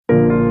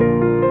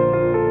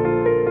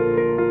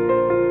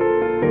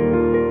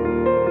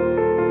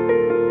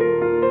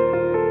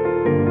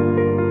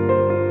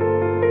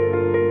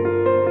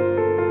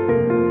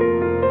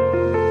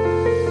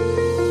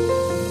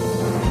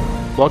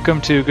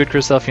Welcome to Good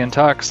Christophanian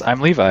Talks. I'm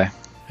Levi.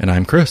 And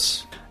I'm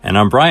Chris. And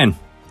I'm Brian.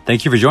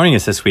 Thank you for joining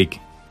us this week.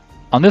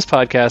 On this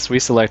podcast, we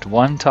select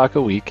one talk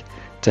a week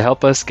to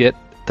help us get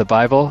the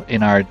Bible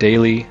in our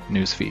daily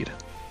newsfeed.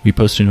 We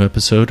post a new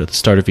episode at the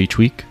start of each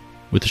week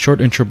with a short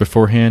intro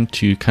beforehand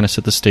to kind of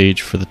set the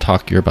stage for the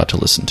talk you're about to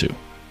listen to.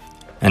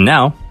 And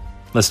now,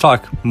 let's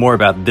talk more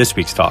about this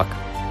week's talk.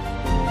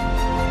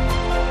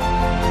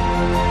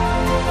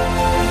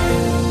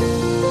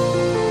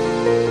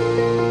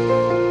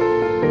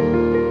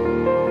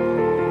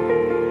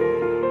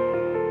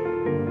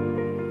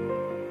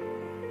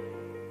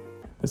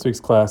 This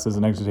week's class is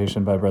an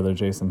exhortation by Brother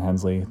Jason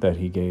Hensley that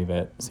he gave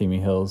at Simi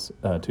Hills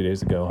 2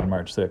 days ago on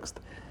March 6th.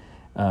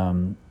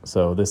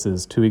 So this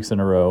is 2 weeks in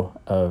a row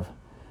of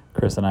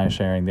Chris and I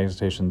sharing the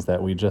exhortations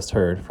that we just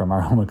heard from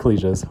our home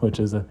ecclesias, which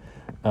is a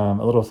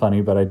little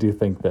funny, but I do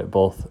think that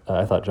both,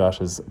 I thought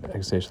Josh's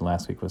exhortation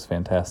last week was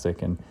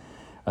fantastic, and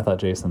I thought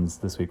Jason's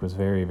this week was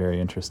very,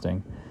 very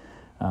interesting.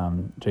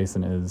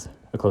 Jason is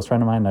a close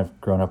friend of mine.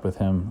 I've grown up with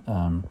him,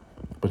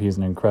 but he's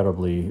an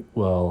incredibly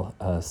well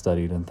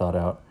studied and thought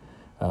out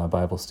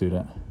Bible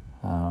student,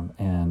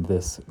 and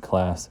this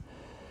class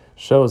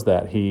shows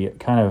that he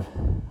kind of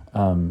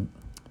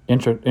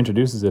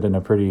introduces it in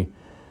a pretty,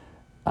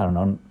 I don't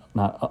know,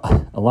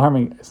 not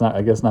alarming, it's not,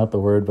 I guess not the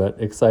word,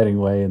 but exciting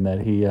way, in that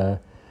he,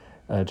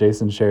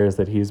 Jason shares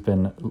that he's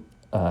been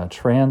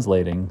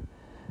translating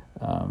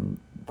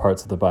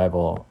parts of the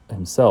Bible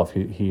himself.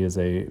 He is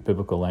a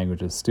biblical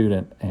languages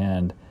student,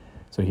 and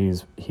so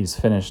he's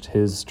finished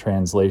his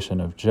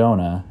translation of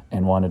Jonah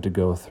and wanted to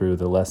go through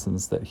the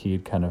lessons that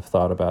he'd kind of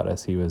thought about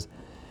as he was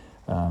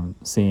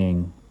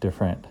seeing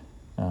different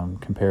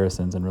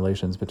comparisons and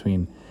relations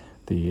between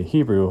the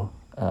Hebrew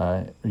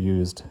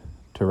used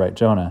to write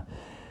Jonah.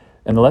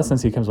 And the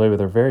lessons he comes away with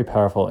are very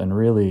powerful and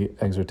really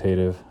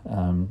exhortative,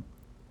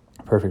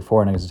 perfect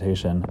for an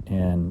exhortation,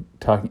 and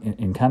talking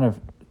in kind of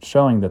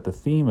showing that the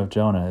theme of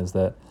Jonah is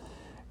that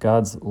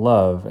God's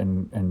love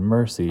and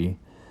mercy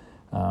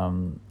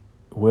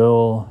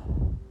will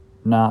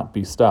not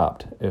be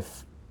stopped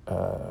if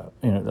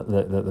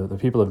the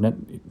people of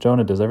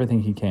Jonah does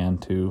everything he can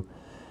to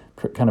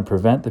kind of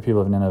prevent the people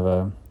of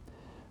Nineveh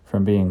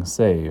from being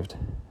saved,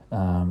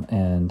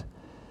 and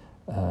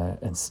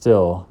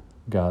still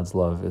God's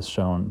love is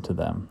shown to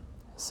them.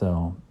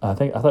 So I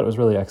thought it was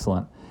really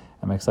excellent.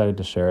 I'm excited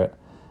to share it.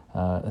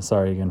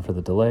 Sorry again for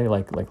the delay.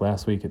 Like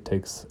last week, it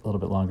takes a little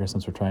bit longer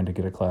since we're trying to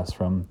get a class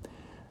from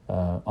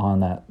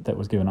that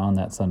was given on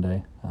that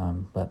Sunday,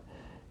 but.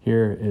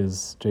 Here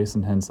is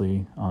Jason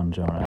Hensley on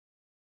Jonah.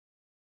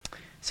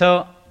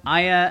 So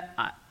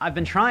I've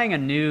been trying a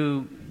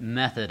new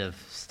method of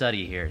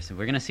study here, so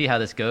we're going to see how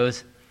this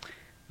goes.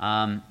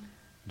 Jonah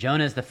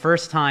is the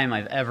first time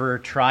I've ever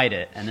tried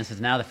it, and this is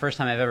now the first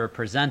time I've ever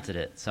presented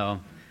it. So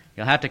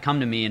you'll have to come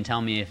to me and tell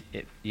me if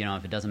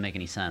it doesn't make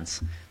any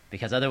sense,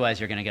 because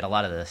otherwise you're going to get a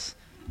lot of this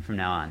from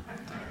now on.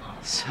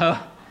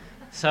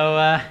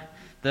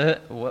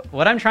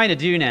 What I'm trying to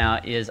do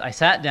now is I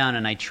sat down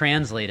and I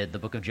translated the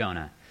book of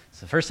Jonah. It's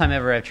the first time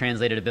ever I've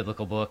translated a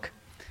biblical book,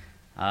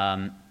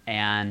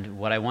 and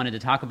what I wanted to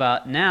talk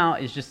about now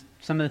is just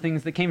some of the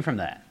things that came from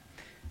that,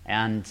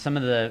 and some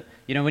of the,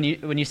 when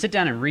you sit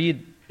down and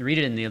read it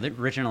in the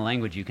original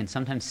language, you can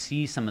sometimes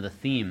see some of the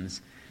themes,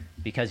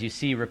 because you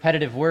see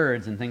repetitive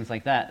words and things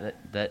like that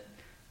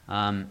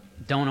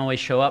don't always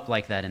show up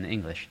like that in the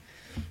English.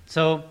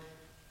 So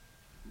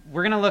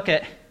we're going to look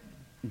at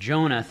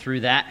Jonah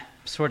through that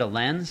sort of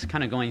lens,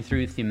 kind of going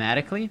through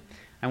thematically.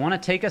 I want to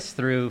take us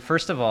through,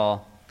 first of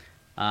all,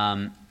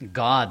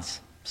 God's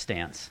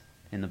stance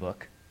in the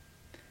book,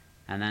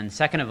 and then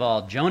second of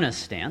all, Jonah's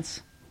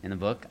stance in the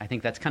book. I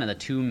think that's kind of the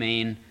two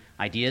main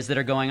ideas that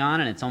are going on,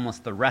 and it's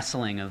almost the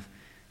wrestling of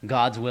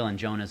God's will and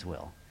Jonah's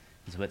will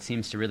is what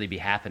seems to really be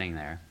happening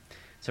there.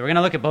 So we're going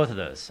to look at both of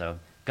those. So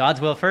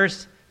God's will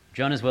first,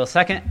 Jonah's will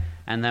second,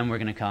 and then we're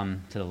going to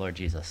come to the Lord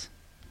Jesus.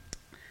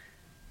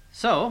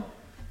 So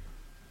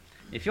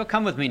if you'll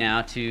come with me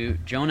now to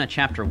Jonah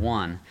chapter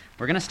 1,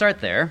 we're going to start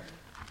there,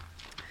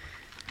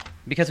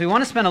 because we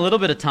want to spend a little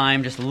bit of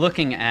time just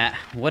looking at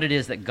what it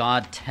is that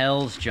God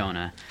tells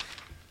Jonah.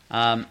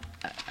 I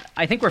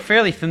think we're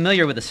fairly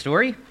familiar with the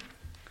story,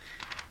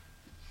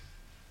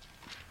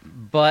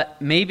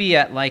 but maybe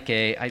at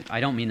I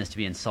don't mean this to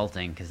be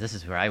insulting, because this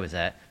is where I was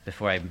at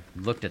before I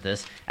looked at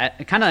this,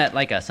 kind of at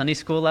like a Sunday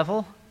school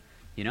level,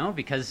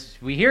 because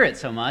we hear it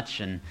so much,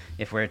 and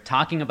if we're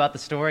talking about the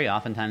story,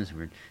 oftentimes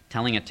we're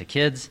telling it to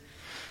kids.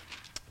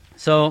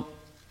 So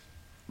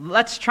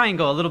let's try and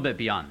go a little bit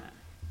beyond that.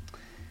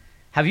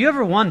 Have you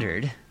ever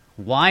wondered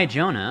why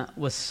Jonah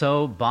was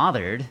so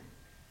bothered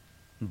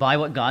by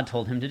what God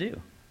told him to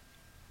do?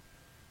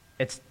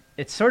 It's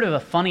sort of a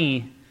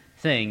funny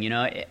thing,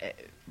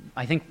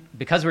 I think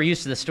because we're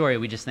used to the story,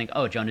 we just think,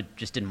 oh, Jonah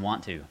just didn't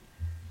want to,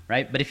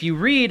 right? But if you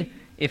read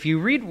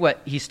what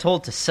he's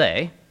told to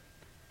say,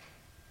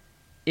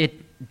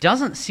 it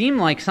doesn't seem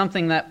like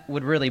something that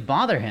would really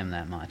bother him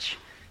that much.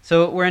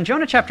 So we're in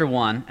Jonah chapter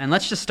 1, and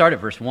let's just start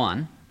at verse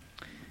 1.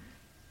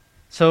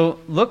 So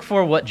look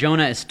for what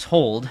Jonah is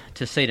told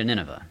to say to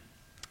Nineveh.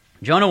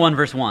 Jonah 1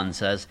 verse 1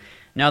 says,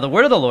 "Now the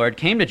word of the Lord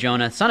came to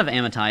Jonah, son of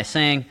Amittai,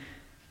 saying,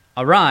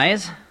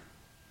 Arise,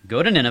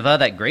 go to Nineveh,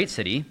 that great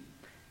city,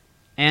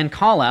 and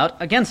call out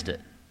against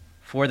it,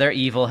 for their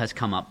evil has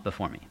come up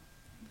before me."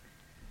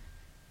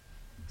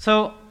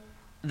 So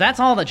that's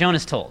all that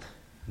Jonah's told.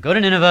 Go to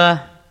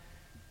Nineveh,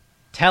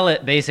 tell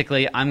it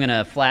basically, I'm going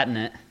to flatten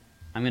it,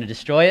 I'm going to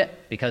destroy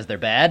it because they're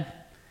bad.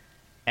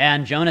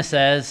 And Jonah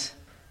says,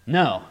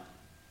 no.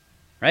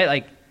 Right?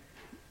 Like,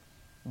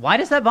 why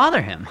does that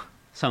bother him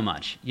so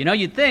much? You know,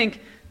 you'd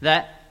think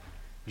that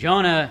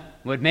Jonah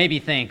would maybe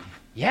think,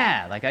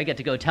 yeah, like I get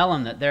to go tell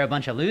them that they're a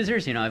bunch of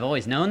losers. You know, I've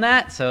always known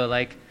that. So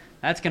like,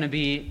 that'll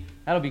be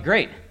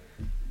great.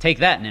 Take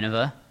that,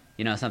 Nineveh.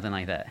 You know, something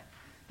like that.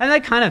 And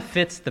that kind of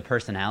fits the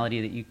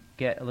personality that you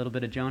get a little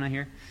bit of Jonah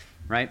here,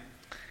 right?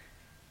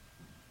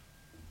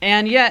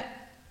 And yet,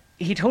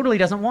 he totally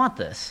doesn't want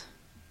this.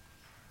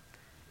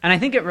 And I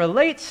think it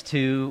relates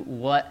to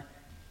what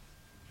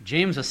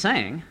James was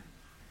saying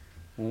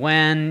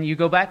when you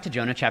go back to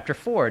Jonah chapter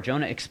 4.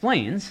 Jonah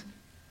explains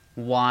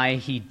why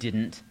he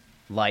didn't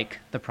like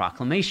the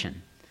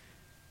proclamation.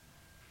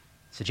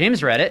 So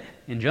James read it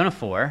in Jonah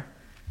 4.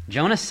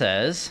 Jonah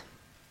says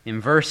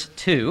in verse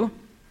 2,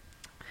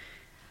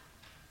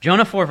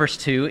 Jonah 4 verse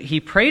 2, he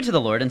prayed to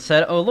the Lord and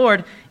said, O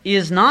Lord,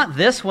 is not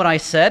this what I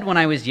said when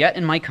I was yet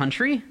in my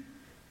country?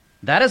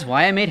 That is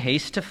why I made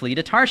haste to flee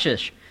to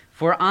Tarshish,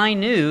 for I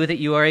knew that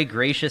you are a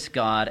gracious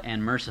God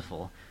and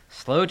merciful,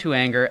 slow to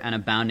anger and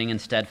abounding in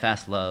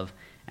steadfast love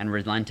and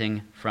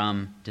relenting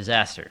from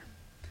disaster.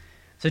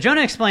 So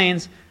Jonah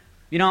explains,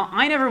 you know,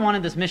 I never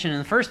wanted this mission in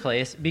the first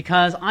place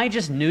because I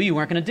just knew you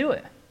weren't going to do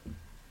it.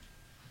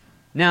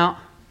 Now,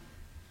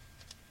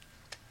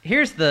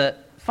 here's the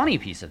funny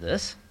piece of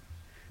this.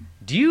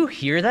 Do you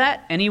hear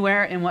that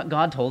anywhere in what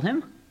God told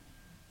him?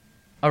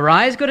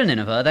 Arise, go to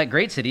Nineveh, that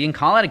great city, and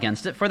call out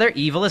against it, for their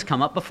evil has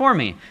come up before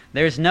me.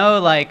 There's no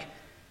like,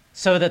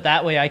 so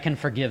that way I can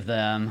forgive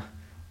them,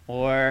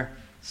 or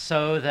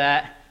so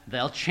that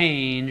they'll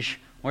change,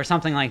 or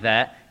something like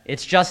that.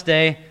 It's just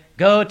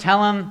go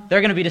tell them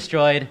they're going to be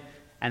destroyed,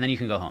 and then you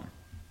can go home.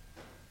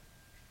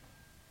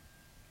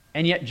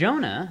 And yet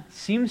Jonah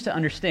seems to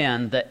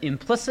understand that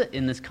implicit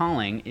in this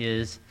calling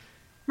is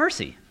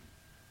mercy.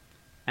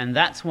 And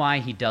that's why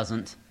he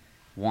doesn't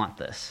want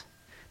this.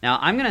 Now,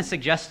 I'm going to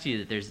suggest to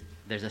you that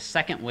there's a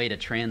second way to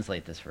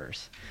translate this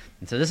verse.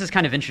 And so this is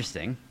kind of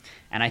interesting.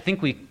 And I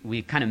think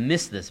we kind of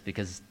miss this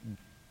because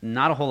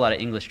not a whole lot of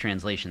English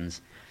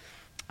translations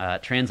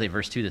translate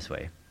verse 2 this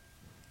way.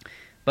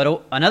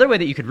 But another way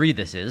that you could read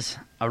this is,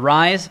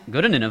 Arise, go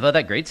to Nineveh,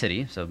 that great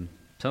city,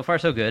 so far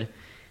so good,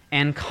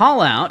 and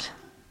call out,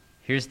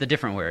 here's the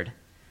different word.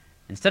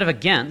 Instead of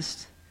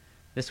against,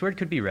 this word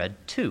could be read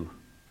to.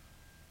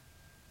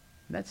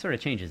 That sort of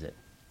changes it.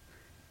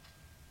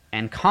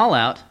 And call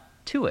out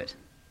to it.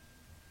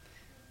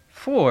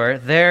 For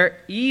their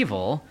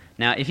evil,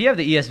 now if you have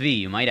the ESV,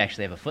 you might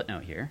actually have a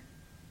footnote here.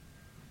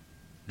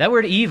 That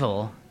word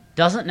evil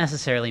doesn't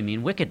necessarily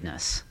mean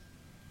wickedness.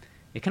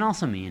 It can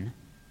also mean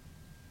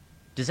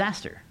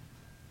disaster.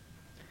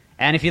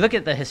 And if you look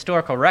at the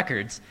historical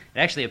records, it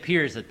actually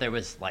appears that there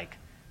was like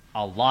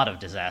a lot of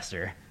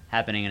disaster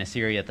happening in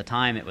Assyria at the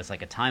time. It was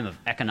like a time of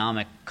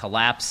economic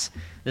collapse.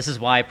 This is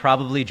why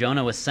probably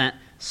Jonah was sent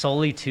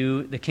solely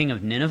to the king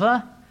of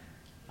Nineveh.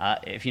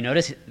 If you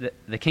notice,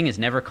 the king is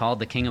never called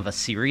the king of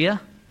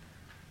Assyria,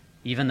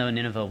 even though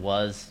Nineveh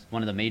was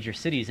one of the major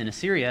cities in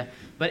Assyria.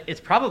 But it's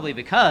probably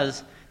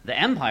because the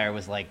empire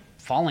was like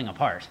falling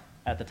apart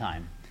at the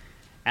time.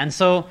 And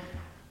so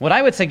what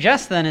I would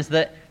suggest then is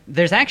that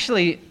there's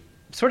actually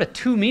sort of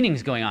two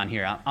meanings going on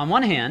here. On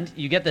one hand,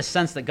 you get this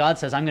sense that God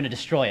says, I'm going to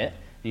destroy it.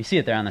 And you see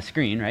it there on the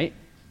screen, right?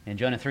 In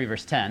Jonah 3,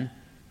 verse 10.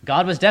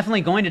 God was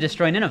definitely going to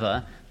destroy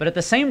Nineveh, but at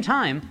the same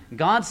time,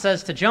 God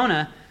says to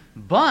Jonah,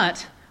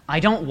 but I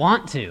don't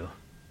want to.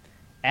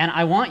 And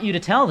I want you to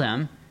tell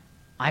them,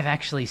 I've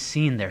actually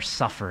seen their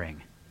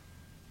suffering.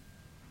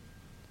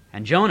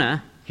 And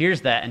Jonah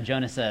hears that, and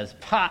Jonah says,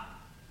 I'm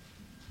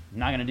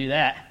not going to do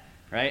that,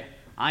 right?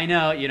 I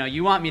know,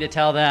 you want me to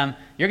tell them,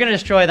 you're going to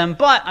destroy them,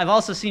 but I've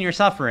also seen your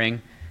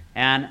suffering,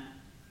 and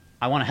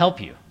I want to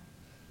help you,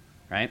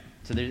 right?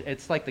 So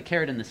it's like the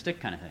carrot and the stick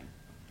kind of thing.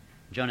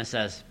 Jonah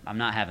says, I'm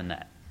not having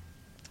that.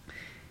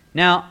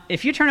 Now,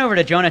 if you turn over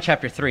to Jonah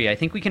chapter 3, I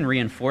think we can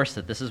reinforce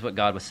that this is what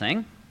God was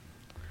saying.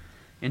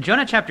 In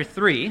Jonah chapter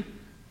 3,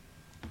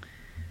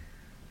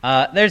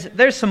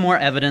 there's some more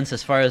evidence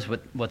as far as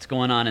what's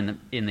going on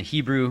in the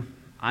Hebrew.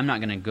 I'm not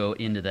going to go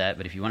into that,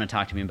 but if you want to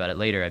talk to me about it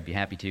later, I'd be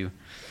happy to.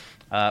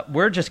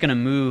 We're just going to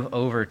move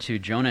over to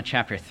Jonah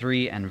chapter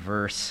 3 and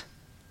verse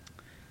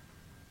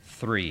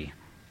 3.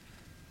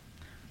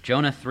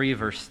 Jonah 3,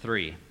 verse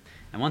 3.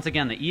 And once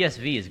again, the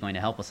ESV is going to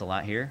help us a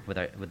lot here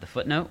with the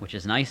footnote, which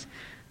is nice,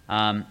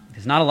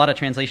 because not a lot of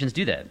translations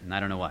do that, and I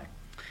don't know why.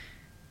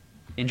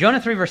 In Jonah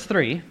 3, verse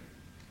 3,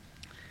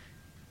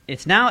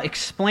 it's now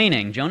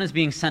explaining Jonah's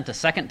being sent a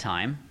second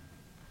time.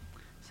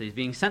 So he's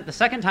being sent the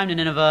second time to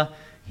Nineveh.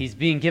 He's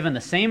being given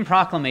the same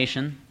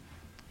proclamation.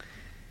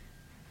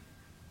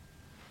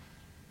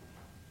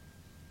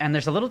 And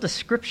there's a little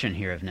description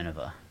here of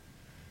Nineveh,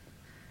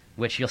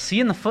 which you'll see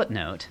in the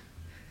footnote,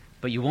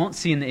 but you won't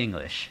see in the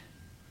English.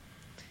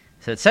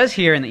 So it says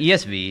here in the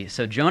ESV,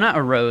 "So Jonah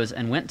arose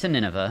and went to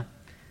Nineveh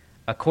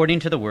according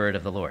to the word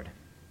of the Lord."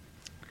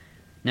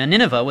 Now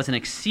Nineveh was an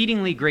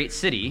exceedingly great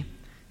city,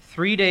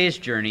 3 days'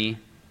 journey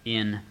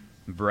in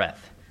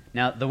breadth.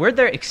 Now the word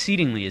there,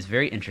 exceedingly, is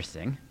very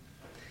interesting.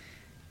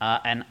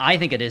 And I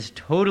think it is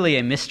totally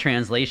a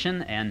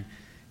mistranslation, and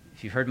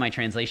if you've heard my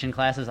translation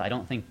classes, I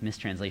don't think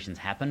mistranslations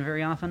happen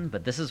very often,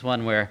 but this is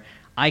one where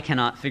I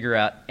cannot figure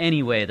out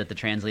any way that the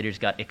translators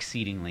got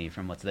exceedingly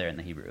from what's there in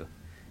the Hebrew.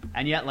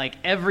 And yet, like,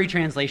 every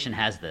translation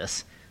has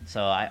this,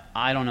 so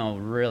I don't know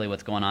really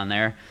what's going on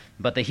there.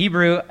 But the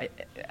Hebrew,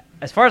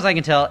 as far as I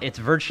can tell, it's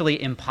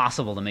virtually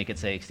impossible to make it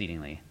say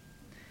exceedingly.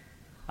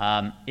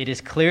 It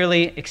is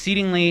clearly,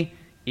 exceedingly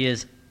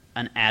is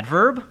an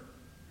adverb,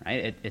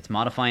 right? It's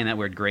modifying that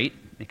word great,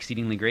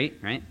 exceedingly great,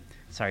 right?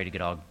 Sorry to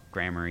get all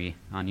grammar-y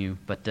on you,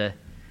 but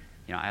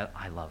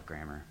I love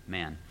grammar,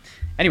 man.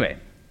 Anyway,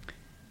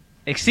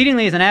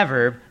 exceedingly is an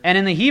adverb, and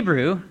in the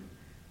Hebrew,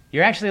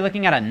 you're actually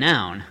looking at a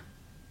noun,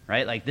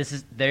 right? Like this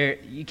is there.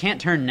 You can't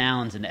turn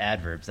nouns into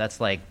adverbs. That's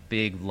like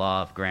big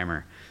law of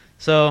grammar.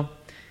 So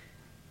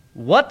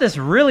what this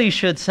really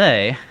should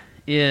say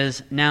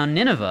is, now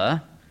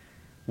Nineveh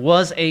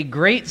was a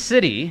great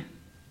city.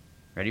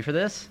 Ready for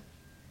this?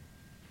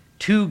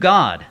 To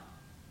God.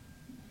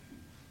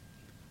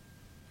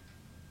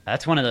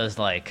 That's one of those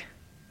like,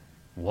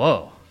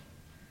 whoa,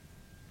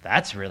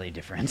 that's really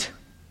different.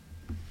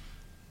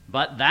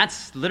 But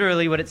that's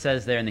literally what it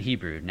says there in the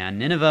Hebrew. Now,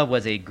 Nineveh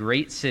was a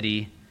great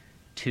city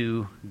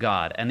to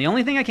God. And the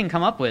only thing I can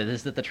come up with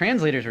is that the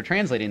translators were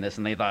translating this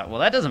and they thought, well,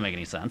 that doesn't make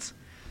any sense.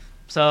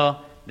 So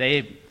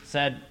they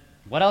said,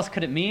 what else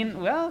could it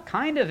mean? Well,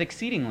 kind of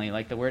exceedingly.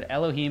 Like the word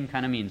Elohim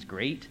kind of means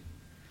great,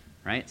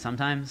 right?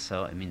 Sometimes.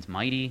 So it means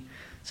mighty.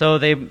 So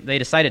they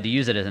decided to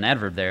use it as an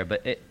adverb there,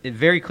 but it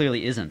very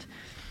clearly isn't.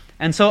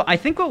 And so I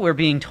think what we're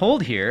being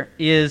told here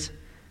is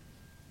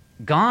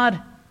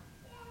God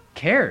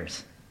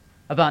cares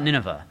about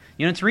Nineveh.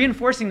 You know, it's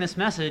reinforcing this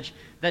message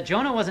that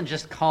Jonah wasn't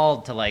just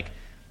called to like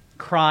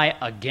cry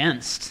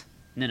against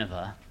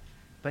Nineveh,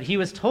 but he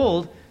was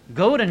told,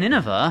 go to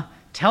Nineveh,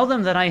 tell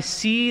them that I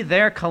see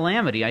their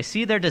calamity, I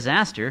see their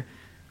disaster,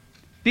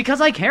 because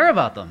I care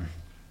about them.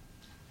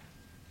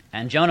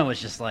 And Jonah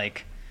was just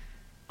like,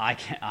 I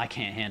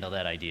can't handle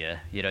that idea.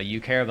 You know,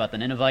 you care about the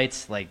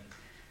Ninevites, like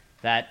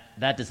that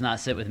does not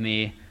sit with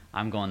me.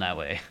 I'm going that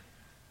way.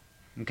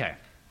 Okay.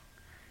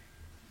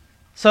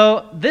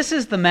 So this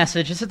is the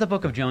message. This is the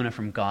book of Jonah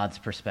from God's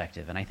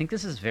perspective. And I think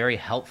this is very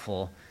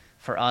helpful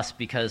for us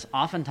because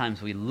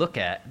oftentimes we look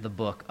at the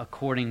book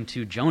according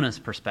to Jonah's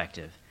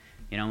perspective.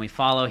 You know, we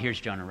follow, here's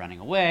Jonah running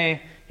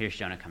away, here's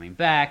Jonah coming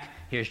back,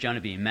 here's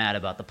Jonah being mad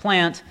about the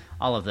plant,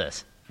 all of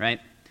this, right?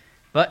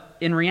 But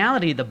in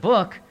reality, the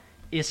book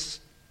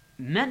is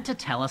meant to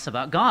tell us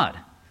about God.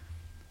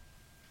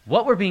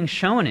 What we're being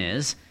shown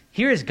is,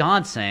 here is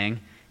God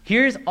saying,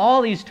 here's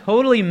all these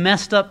totally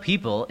messed up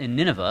people in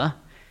Nineveh,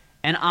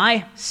 and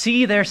I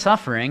see their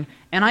suffering,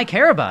 and I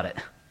care about it.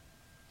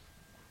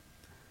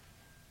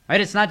 Right?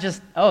 It's not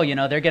just, oh, you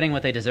know, they're getting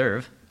what they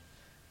deserve.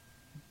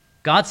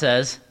 God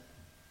says,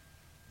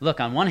 look,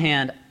 on one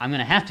hand, I'm going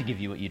to have to give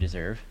you what you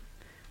deserve,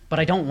 but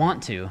I don't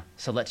want to,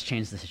 so let's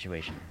change the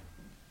situation.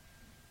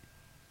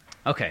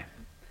 Okay.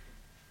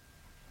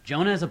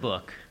 Jonah is a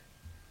book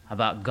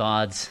about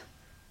God's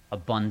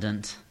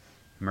abundant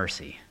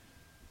mercy.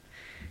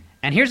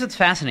 And here's what's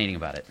fascinating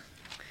about it.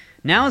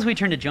 Now as we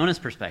turn to Jonah's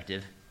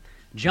perspective,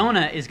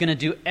 Jonah is going to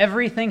do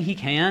everything he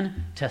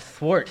can to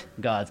thwart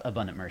God's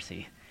abundant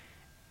mercy.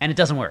 And it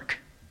doesn't work.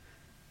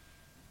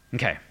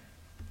 Okay.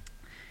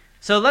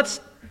 So let's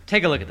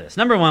take a look at this.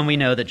 Number one, we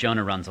know that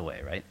Jonah runs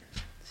away, right?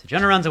 So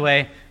Jonah runs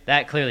away.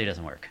 That clearly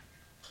doesn't work.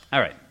 All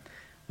right.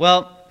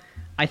 Well,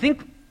 I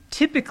think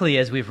typically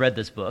as we've read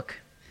this book,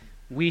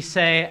 we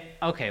say,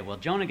 okay, well,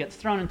 Jonah gets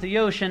thrown into the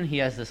ocean. He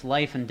has this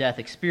life and death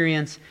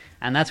experience,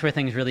 and that's where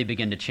things really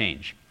begin to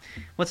change.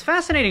 What's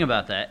fascinating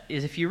about that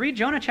is if you read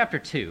Jonah chapter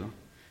 2,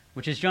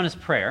 which is Jonah's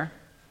prayer,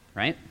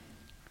 right?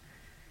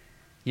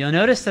 You'll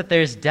notice that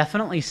there's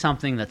definitely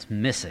something that's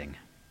missing.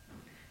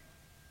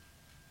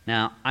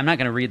 Now, I'm not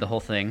going to read the whole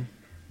thing,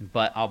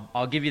 but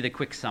I'll give you the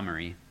quick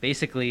summary.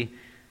 Basically,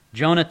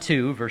 Jonah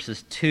 2,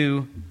 verses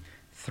 2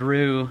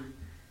 through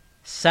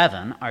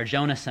 7 are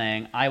Jonah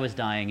saying, I was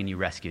dying and you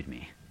rescued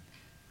me.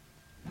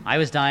 I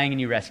was dying and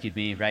you rescued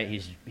me, right?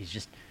 He's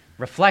just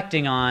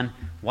reflecting on,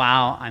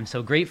 wow, I'm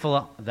so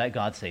grateful that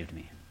God saved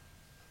me.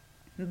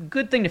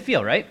 Good thing to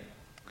feel, right?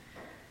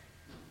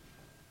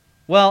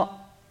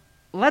 Well,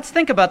 let's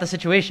think about the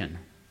situation.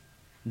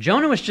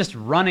 Jonah was just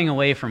running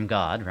away from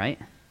God, right?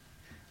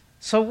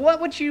 So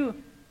what would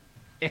you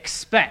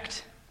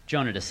expect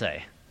Jonah to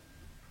say?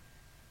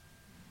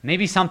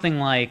 Maybe something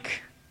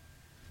like,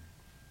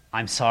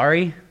 I'm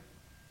sorry.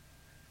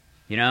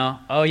 You know,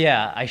 oh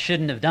yeah, I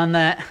shouldn't have done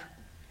that.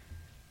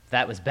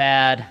 That was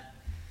bad.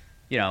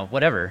 You know,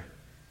 whatever.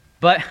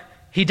 But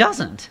he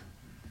doesn't.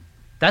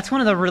 That's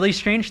one of the really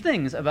strange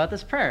things about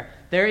this prayer.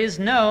 There is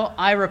no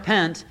I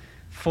repent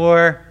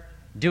for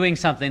doing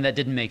something that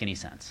didn't make any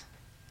sense.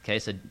 Okay,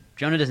 so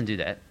Jonah doesn't do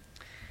that.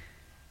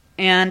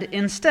 And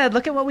instead,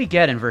 look at what we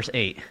get in verse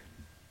 8.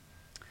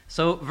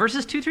 So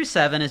verses 2 through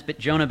 7 is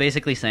Jonah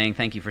basically saying,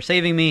 thank you for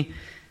saving me.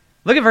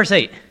 Look at verse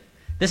 8.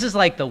 This is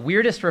like the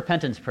weirdest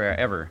repentance prayer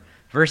ever.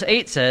 Verse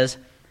 8 says,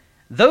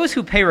 those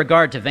who pay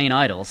regard to vain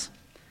idols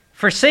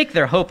forsake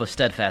their hope of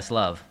steadfast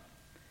love.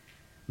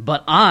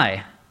 But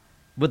I,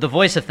 with the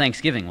voice of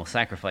thanksgiving, will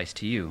sacrifice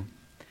to you.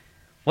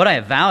 What I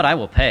have vowed, I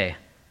will pay.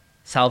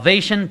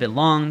 Salvation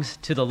belongs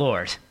to the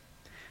Lord.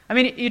 I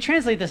mean, you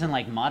translate this in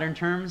like modern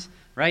terms,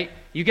 right?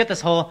 You get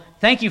this whole,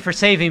 thank you for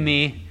saving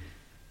me.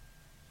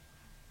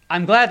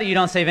 I'm glad that you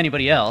don't save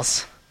anybody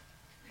else.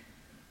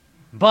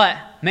 But,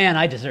 man,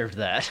 I deserved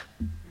that.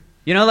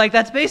 You know, like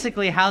that's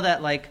basically how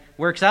that like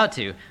works out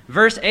to.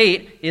 Verse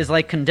 8 is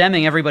like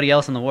condemning everybody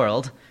else in the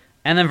world.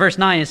 And then verse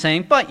 9 is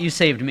saying, but you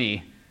saved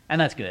me. And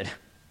that's good.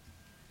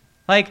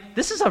 Like,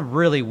 this is a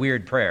really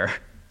weird prayer.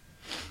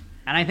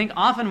 And I think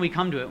often we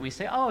come to it and we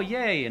say, oh,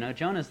 yay, you know,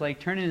 Jonah's like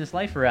turning his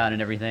life around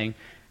and everything.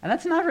 And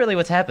that's not really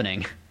what's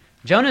happening.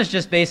 Jonah's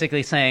just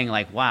basically saying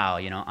like, wow,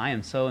 you know, I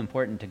am so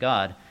important to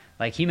God.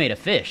 Like, he made a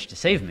fish to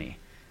save me.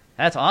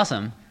 That's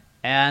awesome.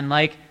 And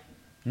like,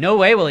 no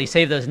way will he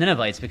save those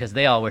Ninevites because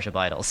they all worship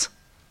idols.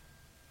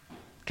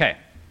 Okay.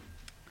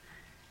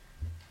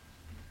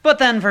 But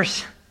then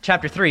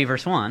chapter 3,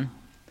 verse 1,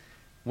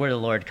 where the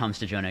Lord comes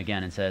to Jonah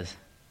again and says,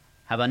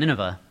 how about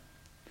Nineveh?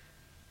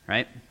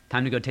 Right?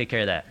 Time to go take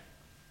care of that.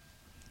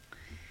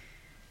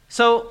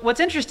 So what's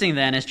interesting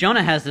then is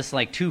Jonah has this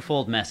like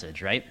twofold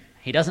message, right?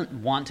 He doesn't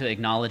want to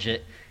acknowledge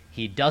it.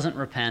 He doesn't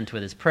repent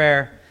with his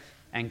prayer.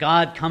 And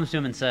God comes to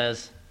him and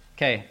says,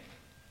 okay,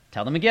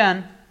 tell them again.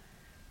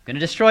 I'm going to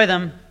destroy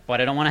them,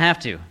 but I don't want to have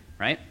to,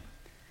 right?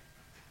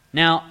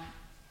 Now,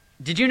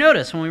 did you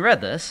notice when we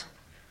read this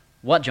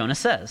what Jonah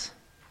says?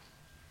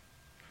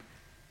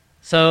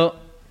 So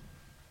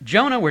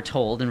Jonah, we're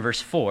told in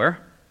verse 4,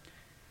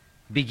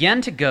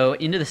 began to go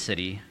into the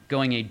city,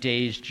 going a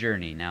day's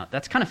journey. Now,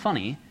 that's kind of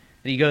funny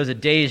that he goes a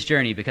day's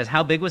journey, because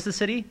how big was the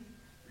city?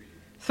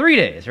 3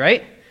 days,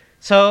 right?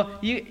 So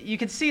you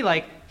can see,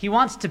 like, he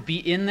wants to be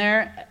in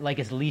there, like,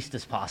 as least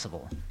as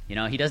possible. You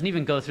know, he doesn't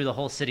even go through the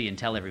whole city and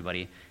tell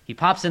everybody. He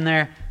pops in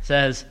there,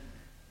 says,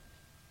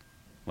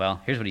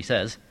 well, here's what he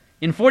says.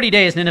 In 40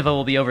 days, Nineveh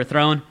will be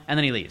overthrown, and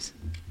then he leaves.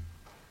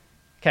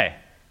 Okay,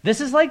 this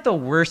is like the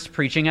worst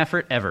preaching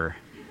effort ever.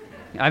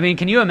 I mean,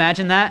 can you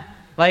imagine that?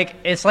 Like,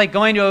 it's like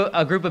going to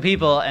a group of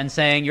people and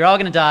saying, you're all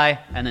going to die,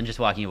 and then just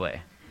walking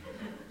away.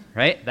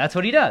 Right? That's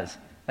what he does.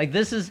 Like,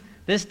 this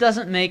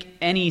doesn't make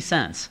any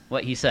sense,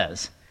 what he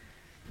says.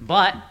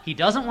 But he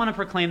doesn't want to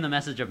proclaim the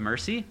message of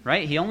mercy,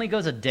 right? He only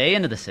goes a day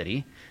into the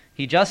city.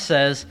 He just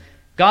says,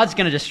 God's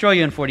going to destroy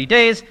you in 40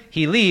 days.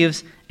 He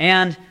leaves,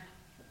 and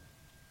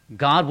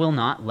God will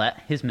not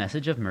let his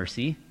message of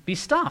mercy be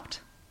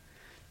stopped.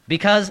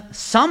 Because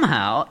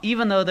somehow,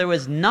 even though there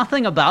was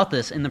nothing about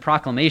this in the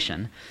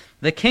proclamation,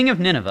 the king of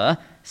Nineveh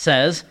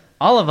says,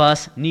 all of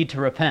us need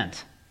to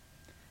repent,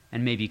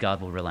 and maybe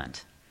God will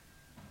relent.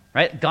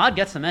 Right? God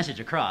gets the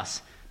message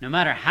across, no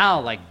matter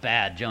how like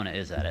bad Jonah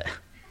is at it.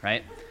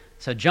 Right?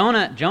 So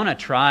Jonah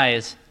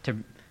tries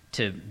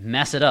to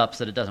mess it up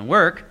so that it doesn't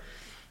work,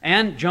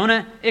 and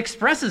Jonah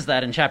expresses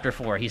that in chapter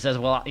 4. He says,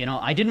 well, you know,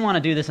 I didn't want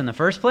to do this in the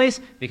first place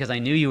because I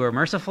knew you were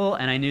merciful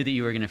and I knew that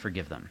you were going to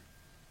forgive them.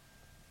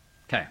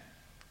 Okay.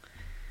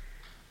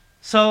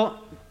 So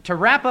to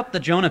wrap up the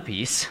Jonah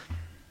piece,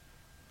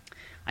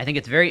 I think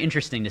it's very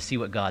interesting to see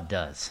what God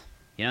does.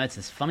 You know, it's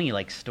this funny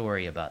like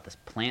story about this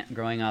plant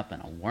growing up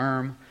and a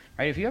worm,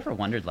 right? Have you ever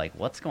wondered like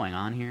what's going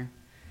on here?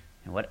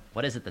 And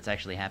what is it that's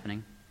actually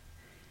happening?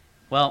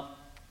 Well,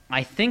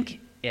 I think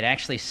it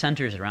actually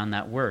centers around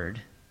that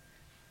word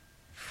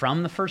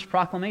from the first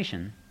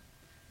proclamation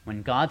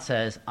when God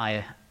says,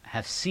 I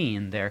have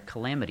seen their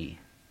calamity.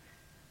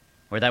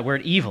 Or that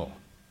word evil,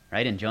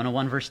 right? In Jonah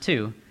 1 verse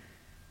 2,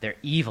 their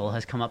evil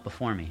has come up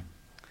before me.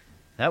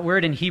 That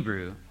word in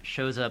Hebrew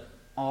shows up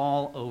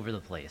all over the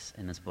place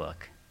in this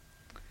book.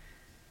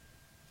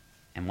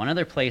 And one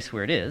other place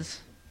where it is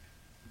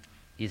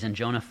in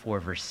Jonah 4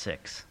 verse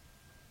 6.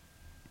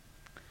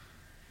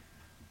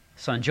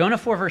 So in Jonah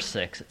 4 verse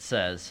 6 it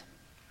says,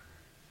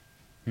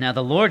 now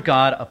the Lord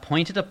God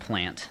appointed a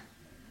plant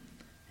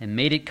and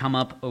made it come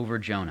up over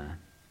Jonah,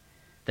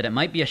 that it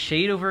might be a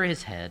shade over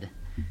his head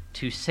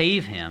to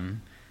save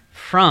him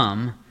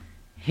from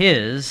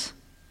his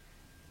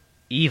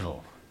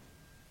evil.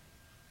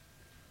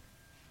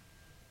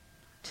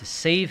 To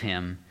save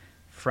him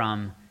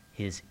from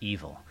his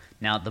evil.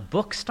 Now, the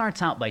book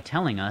starts out by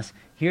telling us,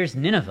 here's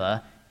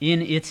Nineveh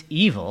in its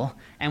evil,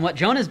 and what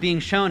Jonah's being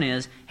shown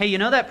is, hey, you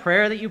know that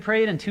prayer that you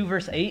prayed in 2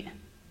 verse 8?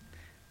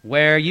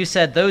 Where you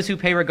said, those who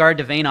pay regard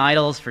to vain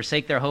idols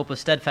forsake their hope of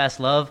steadfast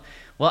love?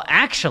 Well,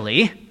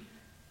 actually,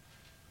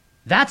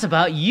 that's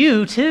about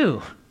you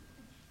too.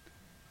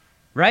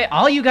 Right?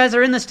 All you guys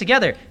are in this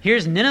together.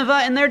 Here's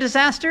Nineveh in their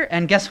disaster,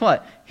 and guess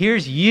what?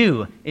 Here's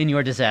you in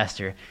your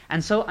disaster.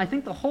 And so I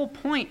think the whole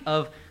point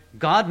of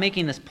God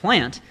making this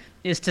plant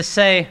is to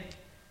say,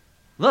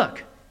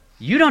 look,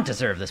 you don't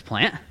deserve this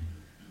plant,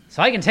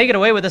 so I can take it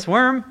away with this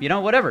worm,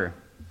 whatever.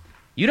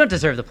 You don't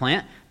deserve the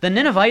plant. The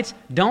Ninevites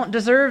don't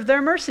deserve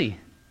their mercy,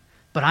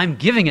 but I'm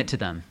giving it to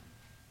them.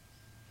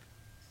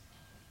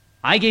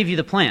 I gave you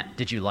the plant.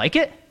 Did you like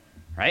it?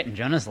 Right? And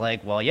Jonah's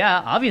like, well,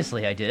 yeah,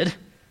 obviously I did.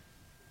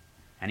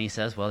 And he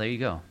says, well, there you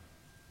go.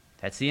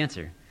 That's the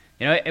answer.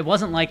 It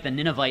wasn't like the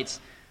Ninevites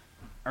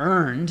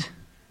earned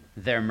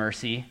their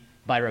mercy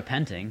by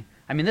repenting.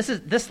 I mean,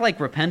 this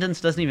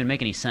repentance doesn't even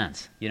make any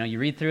sense. You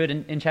read through it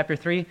in chapter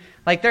 3,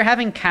 like they're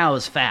having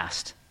cows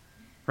fast,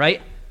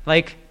 right?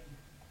 Like,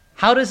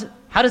 how does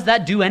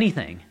that do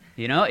anything?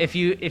 If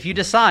you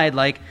decide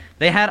like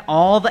they had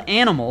all the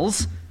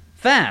animals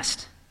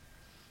fast,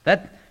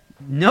 that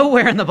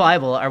nowhere in the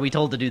Bible are we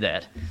told to do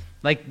that.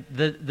 Like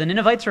the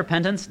Ninevites'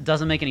 repentance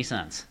doesn't make any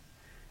sense,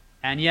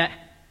 and yet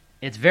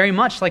it's very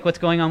much like what's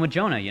going on with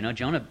Jonah.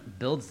 Jonah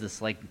builds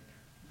this like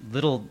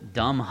little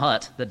dumb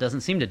hut that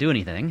doesn't seem to do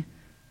anything,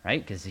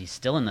 right? Because he's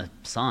still in the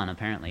sun,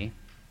 apparently.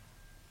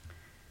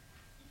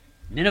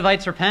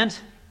 Ninevites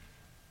repent,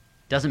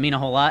 doesn't mean a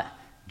whole lot.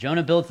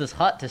 Jonah builds this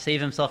hut to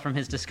save himself from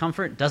his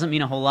discomfort, doesn't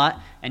mean a whole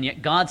lot. And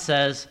yet God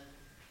says,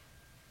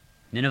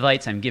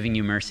 Ninevites, I'm giving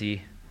you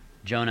mercy.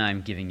 Jonah,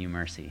 I'm giving you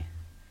mercy.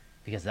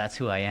 Because that's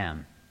who I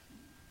am.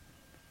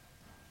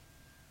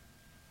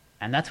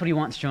 And that's what he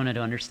wants Jonah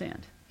to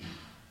understand.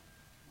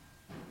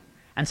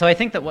 And so I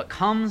think that what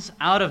comes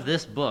out of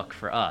this book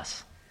for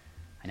us,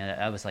 I know that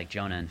I was like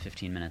Jonah in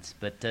 15 minutes,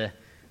 but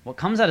what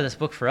comes out of this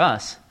book for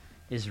us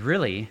is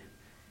really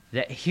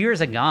that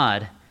here's a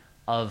God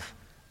of,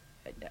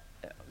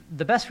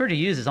 the best word to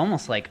use is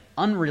almost like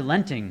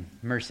unrelenting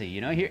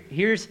mercy.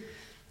 Here's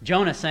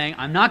Jonah saying,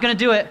 I'm not going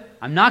to do it,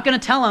 I'm not going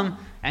to tell him,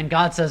 and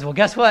God says, well,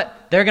 guess what?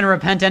 They're going to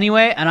repent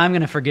anyway, and I'm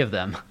going to forgive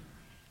them.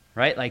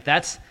 Right? Like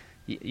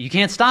you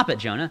can't stop it,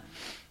 Jonah.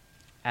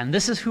 And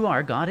this is who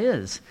our God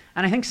is.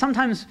 And I think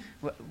sometimes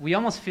we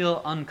almost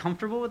feel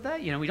uncomfortable with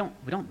that. We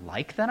don't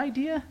like that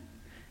idea.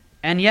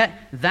 And yet,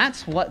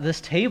 that's what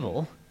this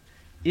table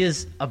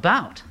is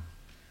about.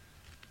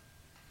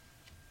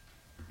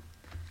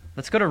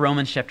 Let's go to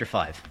Romans chapter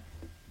 5.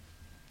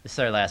 This is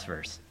our last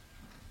verse.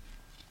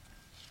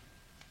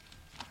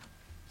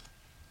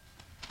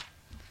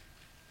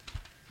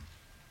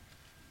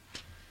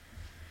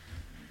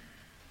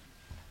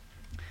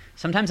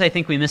 Sometimes I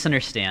think we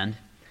misunderstand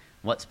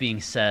what's being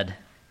said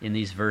in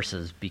these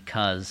verses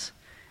because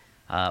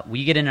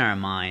we get in our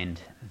mind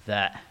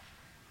that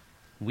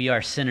we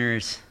are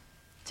sinners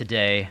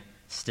today,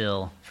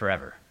 still,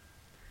 forever.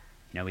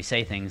 We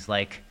say things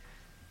like,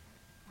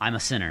 I'm a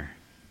sinner.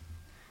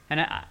 And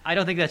I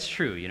don't think that's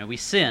true. We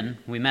sin,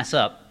 we mess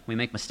up, we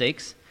make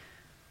mistakes,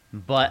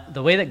 but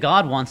the way that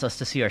God wants us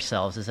to see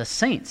ourselves is as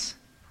saints.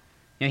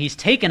 He's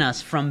taken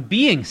us from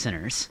being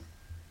sinners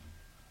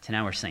to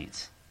now we're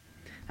saints.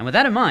 And with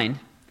that in mind,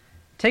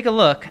 take a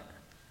look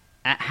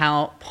at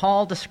how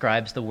Paul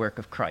describes the work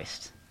of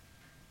Christ.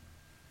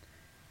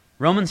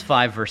 Romans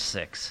 5, verse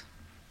 6.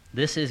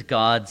 This is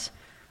God's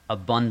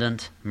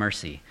abundant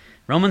mercy.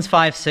 Romans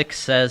 5:6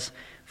 says,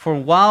 for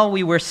while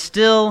we were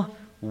still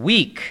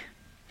weak,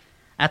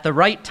 at the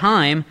right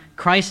time,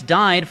 Christ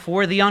died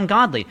for the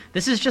ungodly.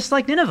 This is just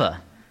like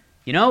Nineveh.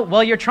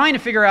 While you're trying to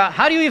figure out,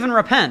 how do you even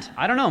repent?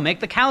 I don't know, make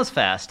the cows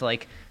fast.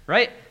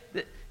 Right?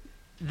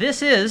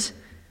 This is,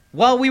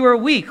 while we were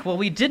weak, while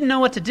we didn't know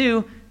what to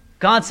do,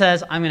 God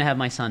says, I'm going to have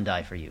my son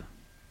die for you.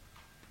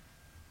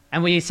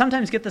 And we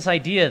sometimes get this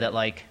idea that,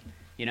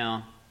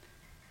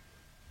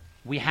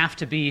 we have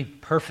to be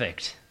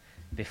perfect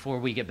before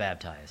we get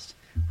baptized.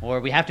 Or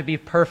we have to be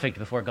perfect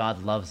before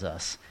God loves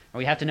us. Or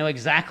we have to know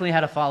exactly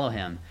how to follow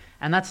him.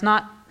 And that's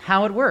not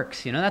how it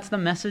works. That's the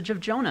message of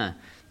Jonah.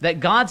 That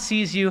God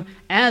sees you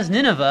as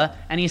Nineveh,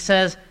 and he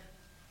says,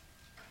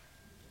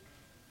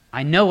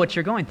 I know what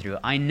you're going through.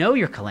 I know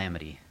your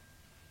calamity.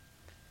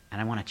 And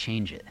I want to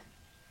change it.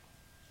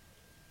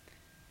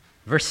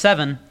 Verse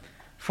 7,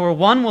 for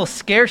one will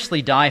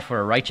scarcely die for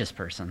a righteous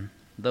person,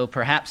 though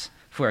perhaps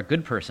for a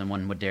good person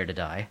one would dare to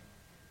die.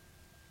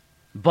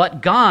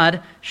 But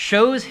God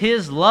shows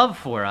his love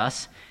for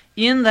us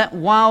in that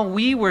while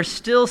we were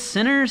still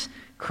sinners,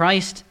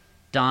 Christ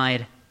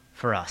died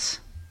for us.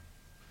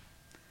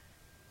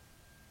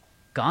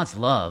 God's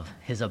love,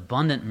 his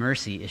abundant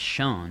mercy, is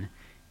shown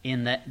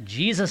in that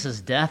Jesus'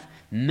 death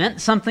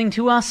meant something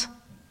to us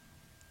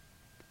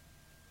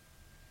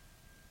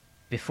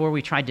before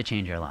we tried to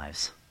change our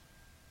lives.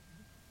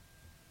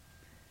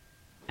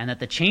 And that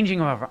the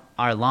changing of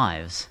our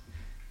lives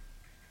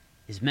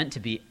is meant to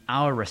be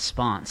our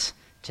response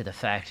to the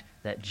fact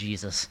that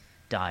Jesus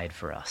died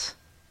for us.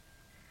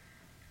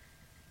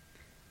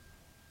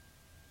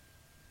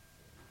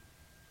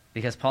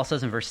 Because Paul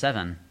says in verse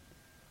 7,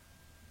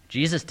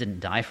 Jesus didn't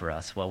die for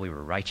us while we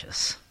were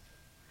righteous,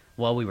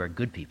 while we were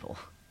good people.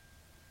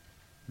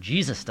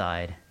 Jesus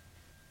died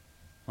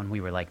when we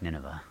were like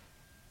Nineveh.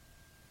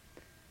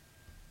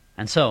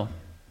 And so,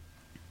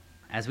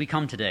 as we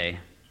come today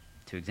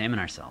to examine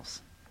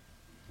ourselves,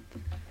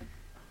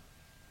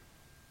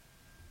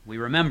 we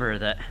remember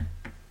that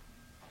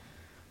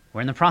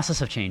we're in the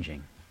process of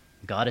changing.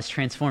 God is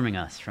transforming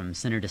us from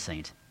sinner to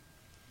saint.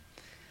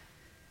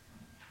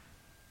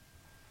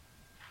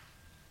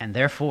 And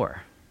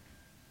therefore,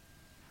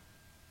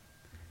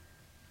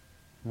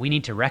 we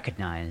need to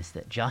recognize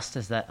that just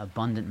as that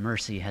abundant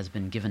mercy has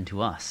been given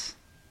to us,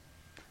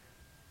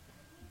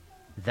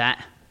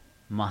 that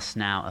must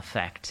now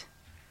affect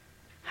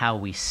how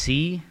we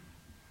see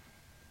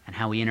and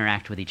how we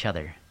interact with each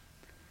other.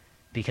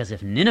 Because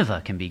if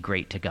Nineveh can be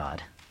great to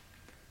God,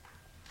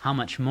 how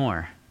much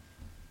more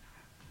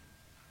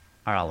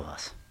are all of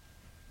us?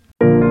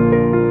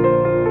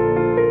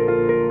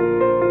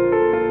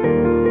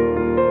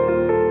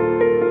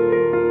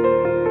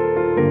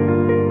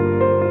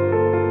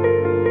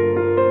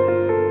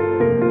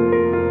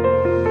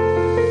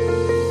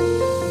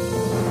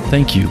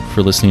 Thank you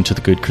for listening to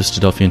the Good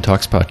Christadelphian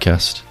Talks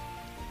podcast.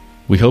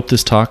 We hope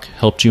this talk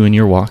helped you in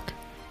your walk.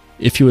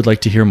 If you would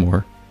like to hear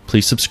more,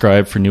 please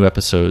subscribe for new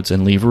episodes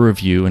and leave a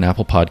review in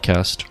Apple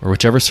Podcast or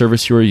whichever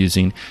service you are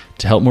using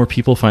to help more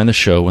people find the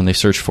show when they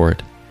search for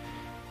it.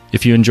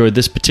 If you enjoyed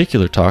this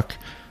particular talk,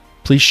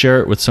 please share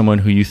it with someone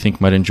who you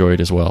think might enjoy it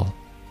as well.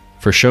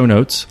 For show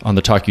notes on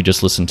the talk you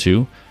just listened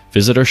to,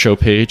 visit our show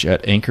page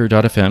at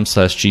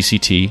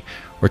anchor.fm/GCT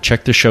or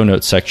check the show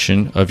notes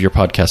section of your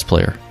podcast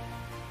player.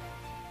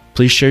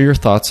 Please share your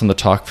thoughts on the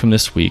talk from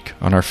this week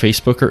on our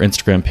Facebook or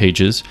Instagram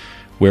pages,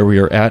 where we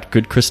are at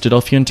Good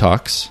Christadelphian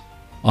Talks,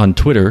 on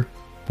Twitter,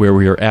 where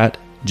we are at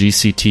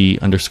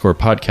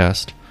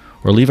GCT_podcast,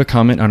 or leave a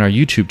comment on our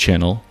YouTube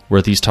channel,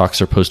 where these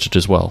talks are posted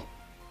as well.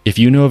 If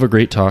you know of a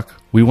great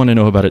talk, we want to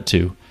know about it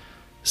too.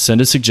 Send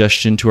a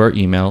suggestion to our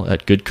email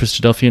at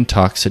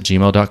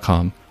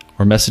goodchristadelphiantalks@gmail.com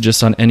or message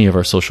us on any of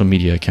our social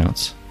media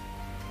accounts.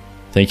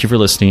 Thank you for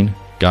listening,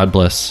 God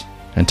bless,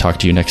 and talk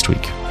to you next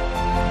week.